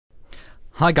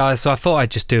Hi guys, so I thought I'd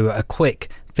just do a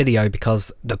quick video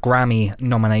because the Grammy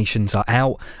nominations are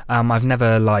out. I've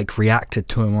never reacted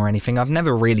to them or anything. I've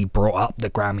never really brought up the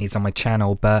Grammys on my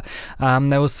channel, but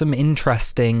there was some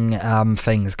interesting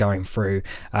things going through.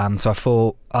 So I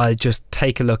thought I'd just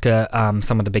take a look at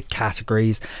some of the big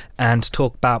categories and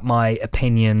talk about my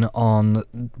opinion on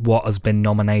what has been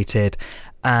nominated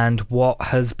and what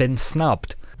has been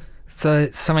snubbed. So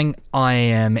something I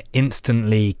am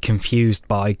instantly confused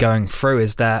by going through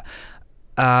is that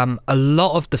a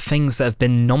lot of the things that have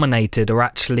been nominated are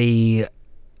actually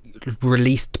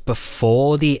released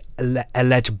before the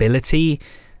eligibility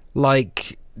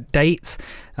dates.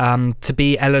 To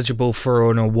be eligible for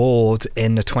an award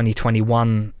in the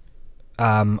 2021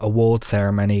 award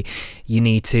ceremony, you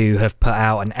need to have put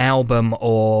out an album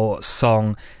or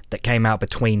song that came out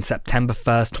between September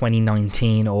 1st,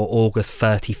 2019 or August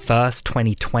 31st,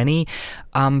 2020.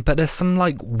 But there's some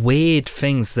weird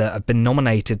things that have been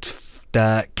nominated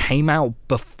that came out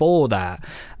before that.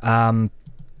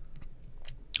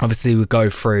 Obviously we'll go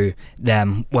through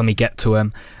them when we get to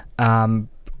them.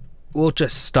 We'll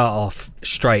just start off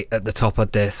straight at the top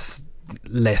of this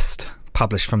list,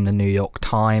 published from the New York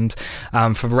Times.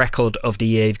 For Record of the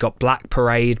Year, you've got Black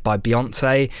Parade by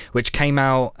Beyonce, which came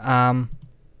out...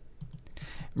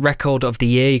 Record of the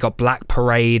Year, you got Black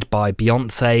Parade by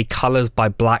Beyonce, Colors by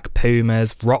Black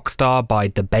Pumas, Rockstar by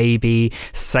DaBaby,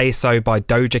 Say So by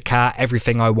Doja Cat,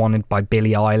 Everything I Wanted by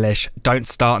Billie Eilish, Don't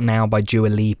Start Now by Dua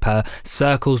Lipa,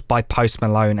 Circles by Post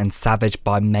Malone, and Savage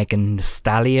by Megan Thee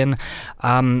Stallion.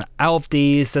 Out of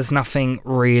these, there's nothing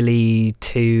really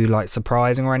too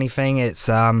surprising or anything. It's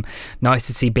nice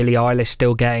to see Billie Eilish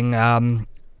still getting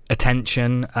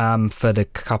attention for the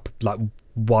couple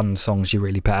one song she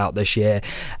really put out this year,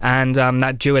 and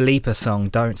that Dua Lipa song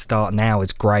Don't Start Now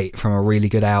is great, from a really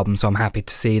good album, so I'm happy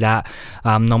to see that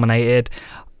nominated.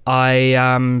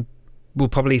 I will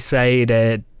probably say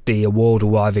that the award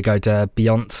will either go to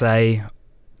Beyonce,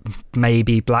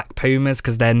 maybe Black Pumas,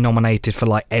 because they're nominated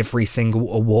for every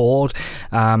single award.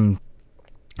 But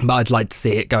I'd like to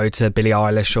see it go to Billie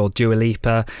Eilish or Dua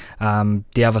Lipa.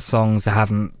 The other songs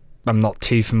I'm not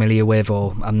too familiar with,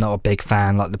 or I'm not a big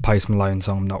fan, like the Post Malone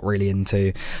song I'm not really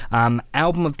into.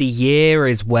 Album of the Year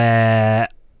is where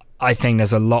I think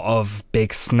there's a lot of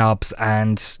big snubs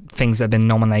and things that have been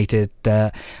nominated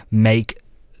that make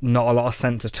not a lot of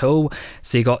sense at all.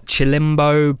 So you got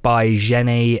Chilimbo by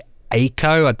Jenny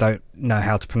Aiko. I don't know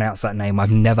how to pronounce that name.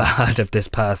 I've never heard of this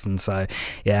person, so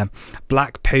yeah.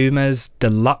 Black Pumas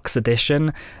Deluxe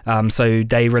Edition. So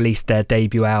they released their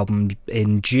debut album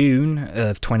in June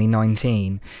of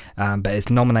 2019, but it's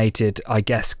nominated, I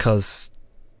guess, because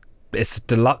it's a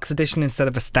deluxe edition instead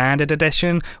of a standard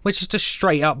edition, which is just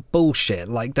straight up bullshit.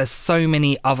 There's so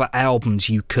many other albums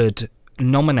you could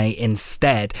nominate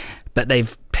instead, but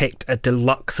they've picked a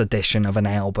deluxe edition of an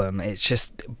album. It's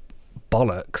just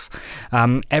bollocks.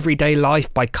 Everyday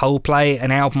Life by Coldplay,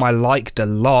 an album I liked a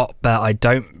lot, but I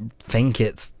don't think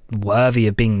it's worthy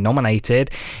of being nominated.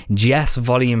 Jess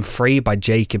Volume 3 by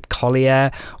Jacob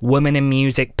Collier, Women in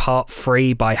Music Part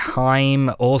 3 by Haim,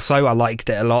 also I liked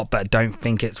it a lot, but don't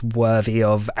think it's worthy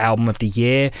of Album of the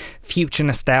Year. Future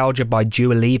Nostalgia by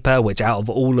Dua Lipa, which out of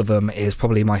all of them is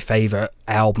probably my favourite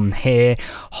album here.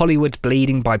 Hollywood's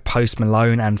Bleeding by Post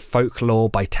Malone, and Folklore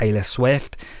by Taylor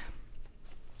Swift.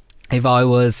 If I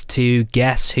was to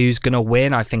guess who's going to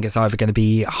win, I think it's either going to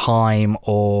be Haim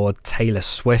or Taylor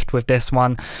Swift with this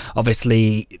one.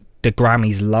 Obviously, the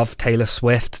Grammys love Taylor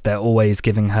Swift. They're always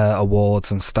giving her awards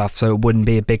and stuff, so it wouldn't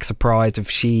be a big surprise if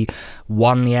she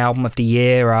won the Album of the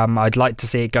Year. I'd like to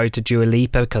see it go to Dua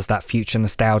Lipa because that Future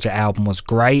Nostalgia album was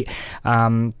great.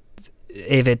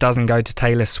 If it doesn't go to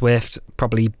Taylor Swift,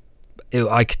 probably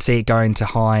I could see it going to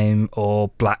Haim or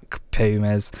Black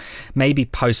Pumas, maybe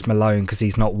Post Malone, because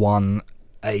he's not won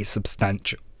a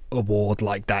substantial award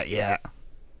like that yet.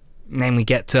 And then we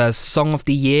get to Song of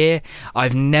the Year.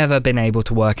 I've never been able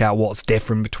to work out what's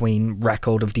different between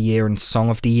Record of the Year and Song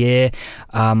of the Year.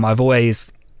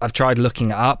 I've tried looking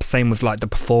it up, same with the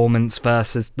performance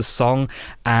versus the song,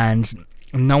 and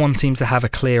no one seems to have a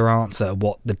clear answer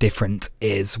what the difference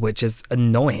is, which is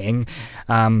annoying.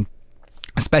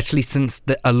 Especially since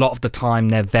a lot of the time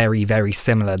they're very, very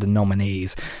similar, the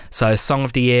nominees. So Song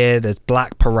of the Year, there's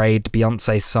Black Parade,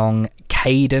 Beyonce song,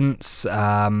 Cadence,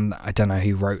 I don't know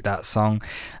who wrote that song,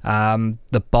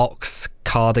 The Box,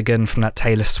 Cardigan from that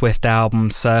Taylor Swift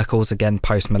album, Circles, again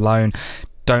Post Malone,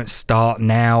 Don't Start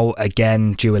Now,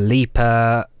 again Dua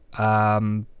Lipa,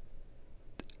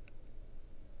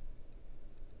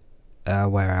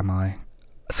 where am I?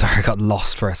 Sorry, I got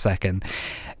lost for a second.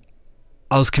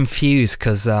 I was confused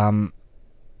because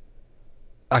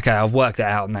Okay, I've worked it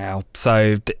out now.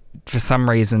 So for some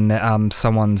reason,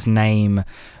 someone's name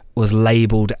was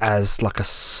labelled as like a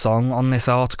song on this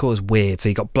article. It's weird. So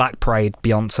you got Black Parade,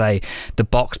 Beyonce, The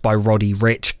Box by Roddy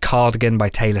Ricch, Cardigan by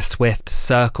Taylor Swift,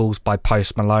 Circles by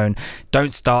Post Malone,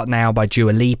 Don't Start Now by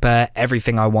Dua Lipa,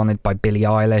 Everything I Wanted by Billie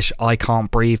Eilish, I Can't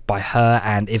Breathe by her,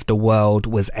 and If the World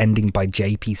Was Ending by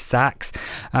JP Saxe.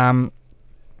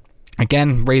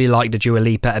 Again, really like the Dua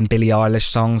Lipa and Billie Eilish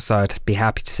songs, so I'd be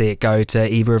happy to see it go to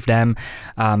either of them,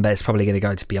 but it's probably going to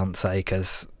go to Beyonce,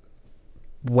 because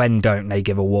when don't they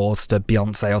give awards to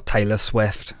Beyonce or Taylor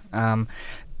Swift?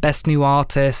 Best New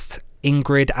Artist,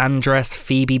 Ingrid Andress,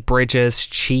 Phoebe Bridgers,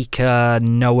 Chica,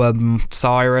 Noah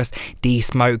Cyrus,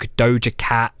 D-Smoke, Doja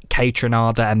Cat,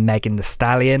 Kaytranada and Megan Thee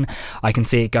Stallion. I can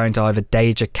see it going to either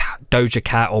Doja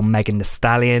Cat or Megan Thee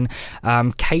Stallion.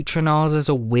 Kaytranada's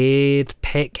a weird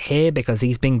pick here because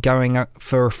he's been going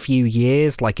for a few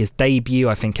years. Like his debut,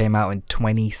 I think, came out in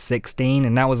 2016,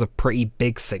 and that was a pretty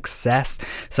big success.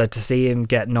 So to see him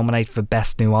get nominated for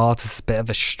Best New Artist is a bit of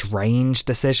a strange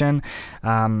decision.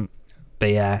 But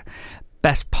yeah,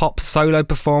 Best Pop Solo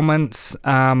Performance.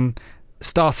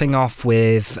 Starting off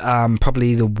with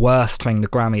probably the worst thing the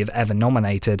Grammy have ever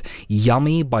nominated,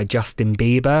 Yummy by Justin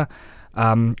Bieber,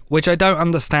 which I don't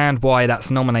understand why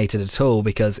that's nominated at all,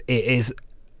 because it is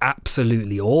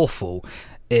absolutely awful.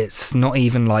 It's not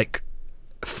even like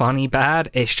funny bad,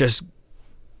 it's just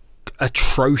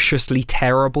atrociously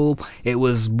terrible. It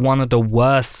was one of the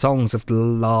worst songs of the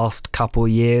last couple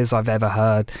of years I've ever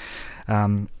heard.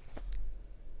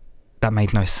 That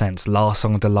made no sense. Worst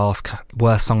song of the last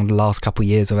couple of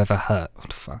years I've ever heard. What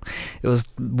the fuck? It was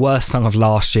worst song of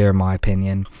last year in my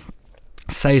opinion.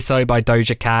 Say So by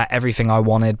Doja Cat, Everything I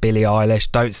Wanted, Billie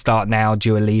Eilish, Don't Start Now,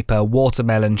 Dua Lipa,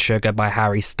 Watermelon Sugar by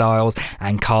Harry Styles,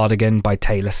 and Cardigan by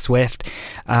Taylor Swift.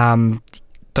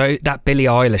 That Billie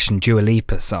Eilish and Dua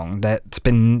Lipa song, that's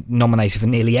been nominated for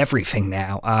nearly everything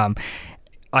now.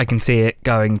 I can see it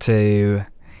going to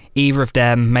either of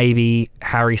them, maybe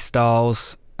Harry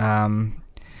Styles.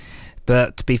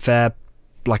 But to be fair,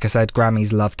 like I said,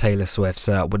 Grammys love Taylor Swift,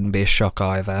 so it wouldn't be a shock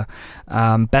either.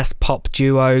 Best Pop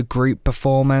Duo Group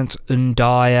Performance,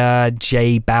 Undaya,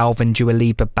 J Balvin, Dua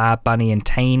Lipa, Bad Bunny and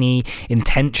Taney,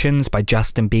 Intentions by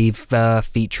Justin Bieber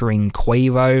featuring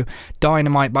Quavo,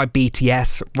 Dynamite by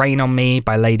BTS, Rain on Me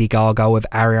by Lady Gaga with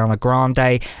Ariana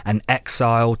Grande, and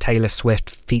Exile, Taylor Swift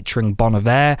featuring Bon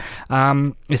Iver.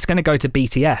 It's going to go to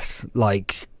BTS.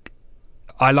 Like,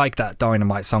 I like that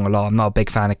Dynamite song a lot. I'm not a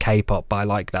big fan of K-pop, but I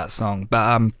like that song.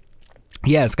 But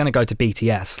yeah, it's going to go to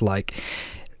BTS. Like,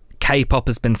 K-pop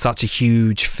has been such a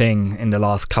huge thing in the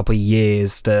last couple of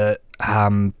years that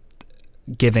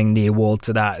giving the award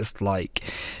to that is like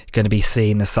going to be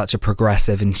seen as such a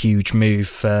progressive and huge move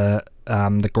for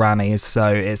the Grammys. So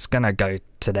it's going to go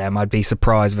to them. I'd be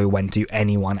surprised if it went to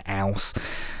anyone else.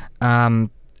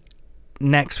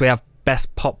 Next, we have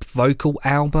Best Pop Vocal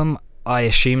Album. I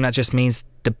assume that just means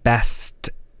the best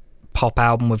pop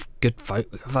album with good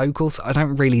vocals. I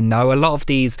don't really know. A lot of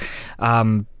these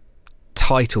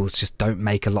titles just don't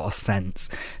make a lot of sense.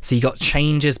 So you got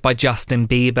Changes by Justin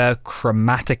Bieber,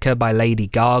 Chromatica by Lady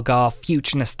Gaga,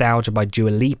 Future Nostalgia by Dua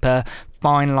Lipa,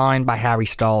 Fine Line by Harry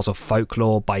Styles, or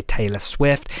Folklore by Taylor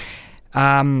Swift.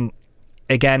 Again,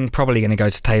 probably going to go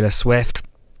to Taylor Swift.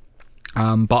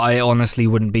 But I honestly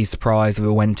wouldn't be surprised if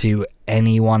it went to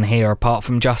anyone here apart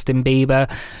from Justin Bieber.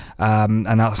 And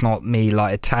that's not me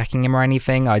like attacking him or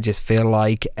anything. I just feel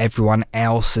like everyone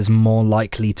else is more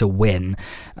likely to win.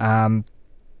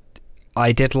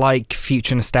 I did like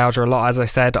Future Nostalgia a lot, as I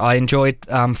said. I enjoyed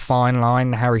Fine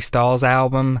Line, the Harry Styles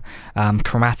album.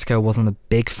 Chromatica wasn't a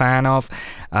big fan of.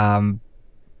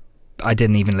 I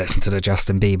didn't even listen to the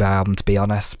Justin Bieber album, to be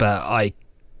honest, but I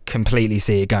completely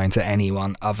see it going to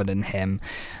anyone other than him.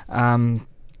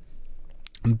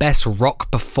 Best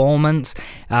Rock Performance.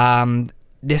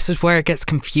 This is where it gets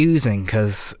confusing,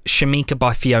 because Shamika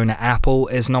by Fiona Apple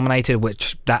is nominated,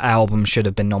 which that album should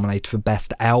have been nominated for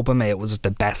Best Album. It was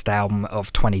the best album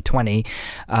of 2020.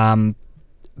 But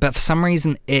for some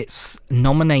reason, it's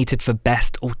nominated for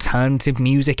Best Alternative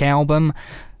Music Album.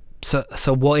 So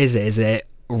what is it? Is it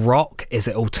rock? Is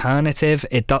it alternative?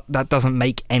 That doesn't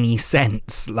make any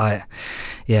sense. Like,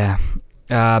 yeah,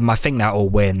 I think that will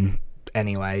win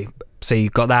anyway. So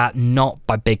you've got that. Not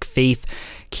by Big Thief,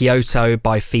 Kyoto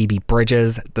by Phoebe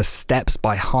Bridgers, The Steps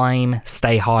by Haim,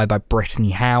 Stay High by Brittany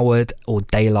Howard, or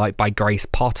Daylight by Grace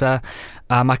Potter.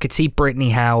 I could see Brittany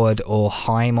Howard or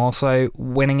Haim also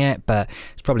winning it, but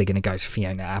it's probably going to go to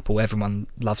Fiona Apple. Everyone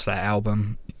loves that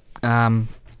album.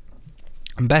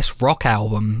 Best Rock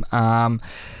Album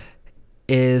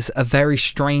is a very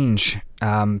strange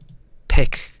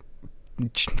pick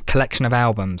collection of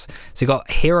albums. So you got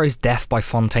Hero's Death by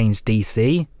Fontaines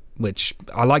DC, which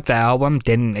I like that album,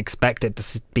 didn't expect it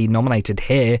to be nominated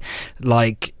here.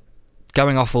 Like,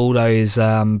 going off all those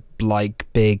like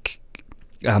big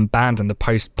bands and the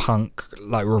post-punk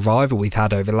like revival we've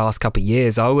had over the last couple of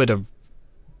years, I would have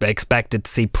expected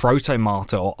to see Proto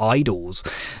Martyr or Idols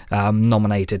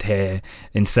nominated here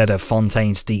instead of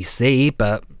Fontaines DC,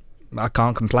 but I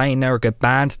can't complain. They're a good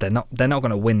band. They're not going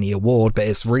to win the award, but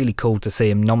it's really cool to see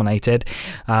them nominated.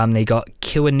 They got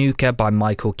Kiwanuka by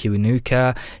Michael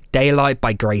Kiwanuka, Daylight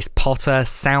by Grace Potter,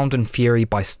 Sound and Fury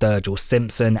by Sturgill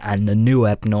Simpson, and The New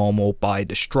Abnormal by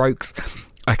The Strokes.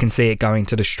 I can see it going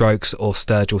to The Strokes or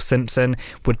Sturgill Simpson.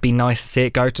 Would be nice to see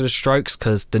it go to The Strokes,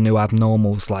 because The New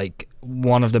Abnormal's like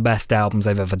one of the best albums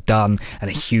they've ever done and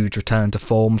a huge return to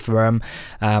form for them.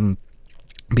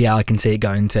 But yeah, I can see it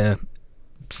going to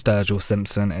Sturgill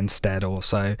Simpson instead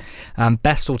also.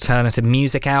 Best Alternative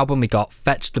Music Album, we got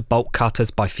Fetch the Bolt Cutters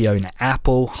by Fiona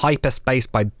Apple, Hyperspace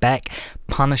by Beck,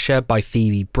 Punisher by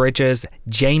Phoebe Bridgers,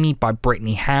 Jamie by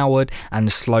Brittany Howard,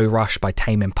 and Slow Rush by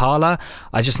Tame Impala.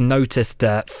 I just noticed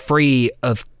that 3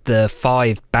 of the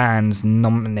 5 bands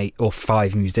or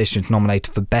 5 musicians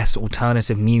nominated for Best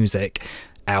Alternative Music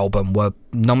Album were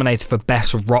nominated for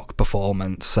Best Rock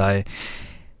Performance, so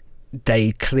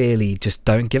they clearly just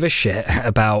don't give a shit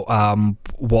about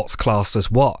what's classed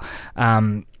as what.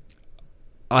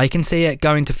 I can see it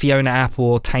going to Fiona Apple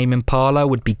or Tame Impala.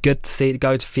 Would be good to see it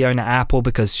go to Fiona Apple,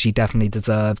 because she definitely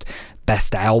deserved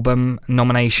Best Album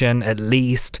nomination at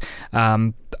least.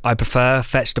 I prefer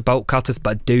Fetch the Bolt Cutters, but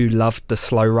I do love the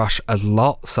Slow Rush a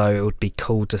lot, so it would be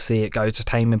cool to see it go to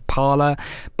Tame Impala.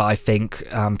 But I think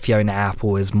Fiona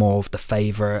Apple is more of the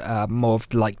favourite, more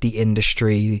of like the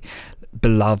industry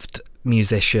beloved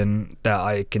musician that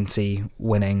I can see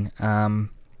winning.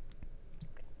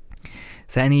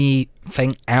 Is there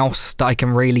anything else that I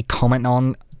can really comment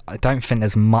on? I don't think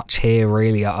there's much here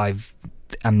really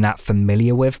I'm that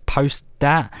familiar with post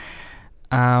that.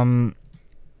 Sorry,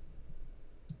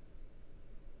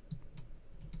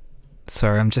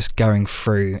 I'm just going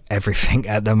through everything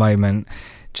at the moment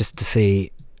just to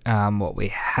see what we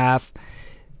have.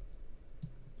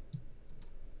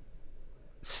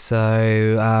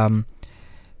 So,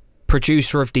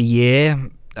 Producer of the Year,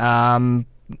 no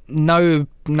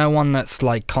one that's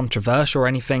like controversial or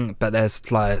anything, but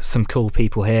there's like some cool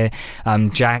people here.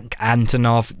 Jack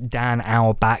Antonoff, Dan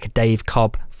Auerbach, Dave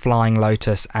Cobb, Flying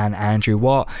Lotus, and Andrew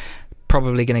Watt.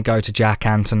 Probably going to go to Jack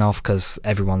Antonoff because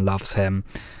everyone loves him.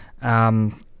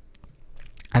 And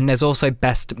there's also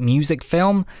Best Music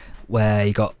Film, where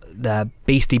you got the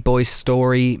Beastie Boys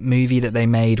story movie that they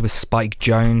made with Spike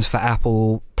Jonze for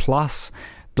Apple Plus.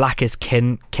 Black is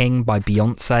King by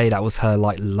Beyonce. That was her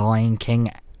like Lion King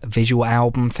visual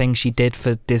album thing she did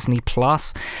for Disney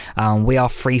Plus. We Are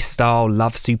Freestyle,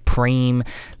 Love Supreme,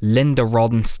 Linda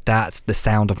Ronstadt, The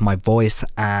Sound of My Voice,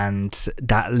 and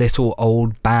that little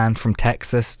old band from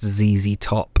Texas, ZZ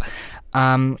Top.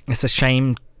 It's a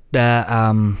shame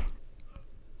that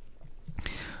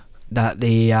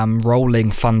the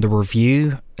Rolling Thunder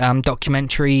Review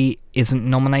documentary isn't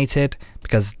nominated,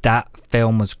 because that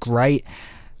film was great.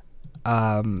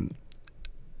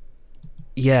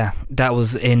 Yeah, that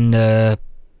was in the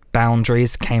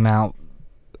Boundaries, came out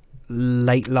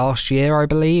late last year, I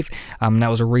believe. That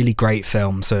was a really great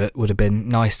film, so it would have been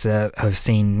nice to have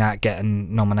seen that get a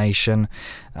nomination.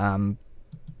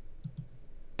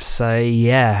 So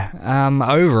yeah,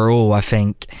 overall I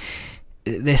think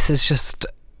this is just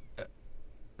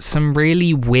some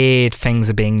really weird things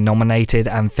are being nominated,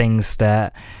 and things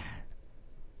that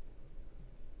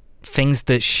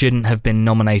shouldn't have been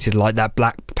nominated, like that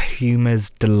Black Pumas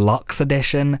Deluxe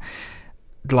Edition.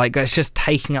 Like, it's just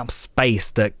taking up space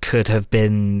that could have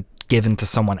been given to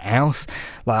someone else.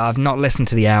 Like, I've not listened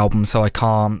to the album, so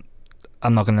I'm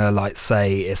not gonna like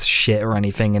say it's shit or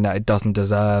anything and that it doesn't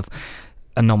deserve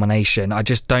a nomination. I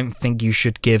just don't think you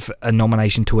should give a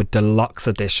nomination to a deluxe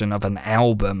edition of an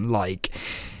album. Like,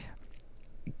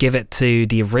 give it to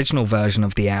the original version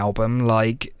of the album.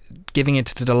 Like, giving it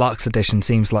to the deluxe edition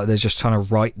seems like they're just trying to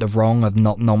right the wrong of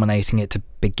not nominating it to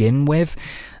begin with,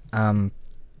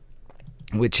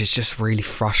 which is just really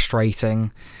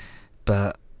frustrating.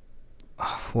 But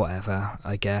whatever,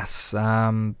 I guess.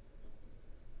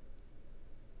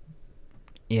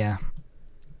 Yeah,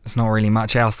 there's not really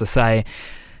much else to say.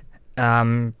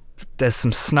 There's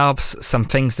some snubs, some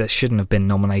things that shouldn't have been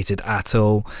nominated at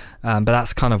all, but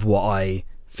that's kind of what I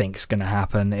think's going to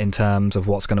happen in terms of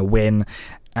what's going to win.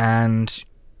 And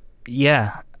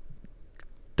yeah,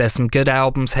 there's some good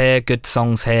albums here, good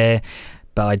songs here,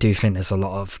 but I do think there's a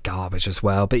lot of garbage as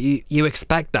well. But you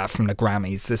expect that from the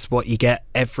Grammys. It's what you get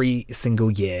every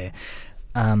single year.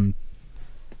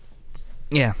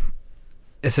 Yeah,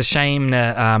 it's a shame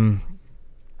that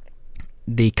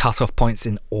the cutoff point's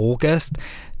in August,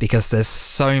 because there's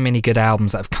so many good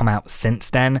albums that have come out since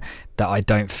then that I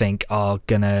don't think are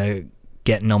gonna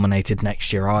get nominated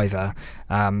next year either.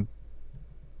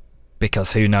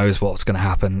 Because who knows what's going to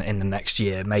happen in the next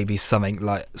year. Maybe something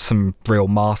like some real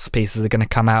masterpieces are going to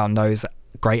come out and those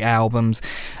great albums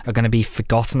are going to be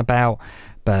forgotten about,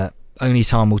 but only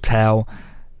time will tell.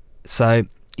 So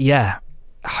yeah,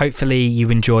 hopefully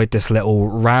you enjoyed this little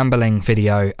rambling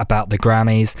video about the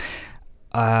Grammys.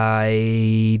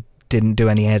 I didn't do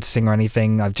any editing or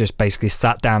anything. I've just basically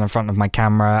sat down in front of my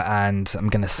camera and I'm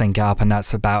going to sync up, and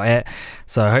that's about it.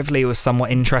 So hopefully it was somewhat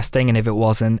interesting, and if it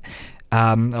wasn't,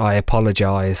 I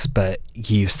apologise, but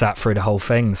you sat through the whole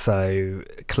thing, so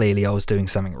clearly I was doing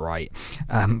something right.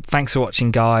 Thanks for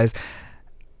watching, guys.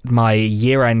 My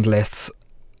year-end lists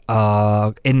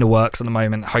are in the works at the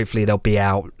moment. Hopefully they'll be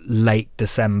out late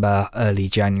December, early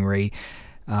January.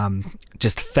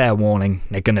 Just fair warning,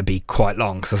 they're going to be quite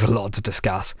long because there's a lot to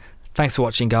discuss. Thanks for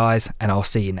watching, guys, and I'll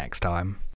see you next time.